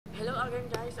again,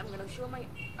 guys, I'm gonna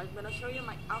show you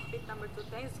my outfit number 2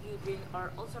 Thanksgiving,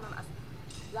 or also known as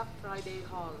Black Friday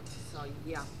haul. So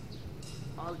yeah,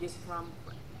 all this from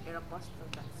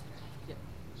Aeropostale. That's yeah.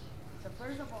 So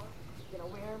first of all, gonna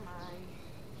wear my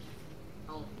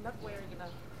not wear, gonna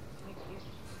make it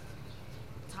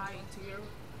tie into your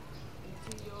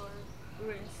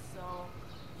wrist. So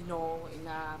in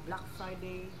a Black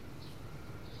Friday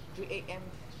 3 a.m.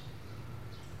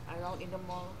 around in the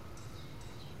mall,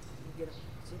 you get a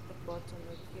zipper button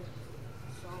right here.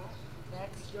 So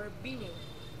next, your beanie,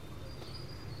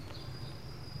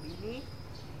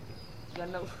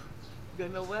 gonna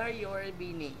gonna wear your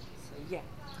beanie. So yeah,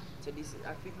 so this is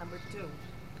outfit number 2.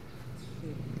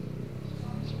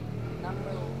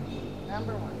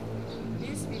 Number one,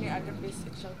 this beanie, I got this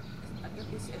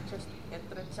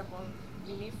stretchable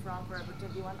beanie from Forever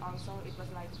 21. Also, it was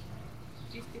like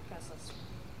 50 pesos.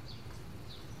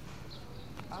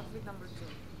 Outfit number 2,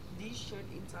 this shirt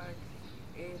inside,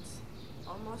 it's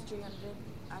almost 300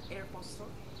 at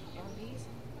Aeropostale, and these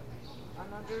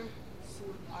another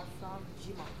suit are from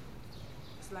Gima.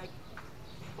 It's like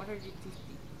 150,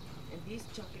 and these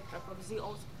jacket are from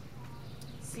COC.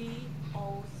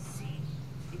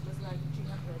 It was like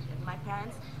 300, and my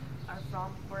pants are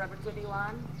from Forever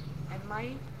 21, and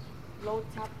my low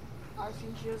top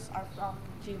arching shoes are from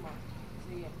Gima.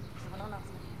 So yeah,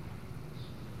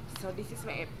 so this is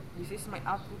my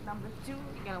outfit number 2.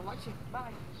 You're gonna watch it.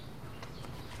 Bye.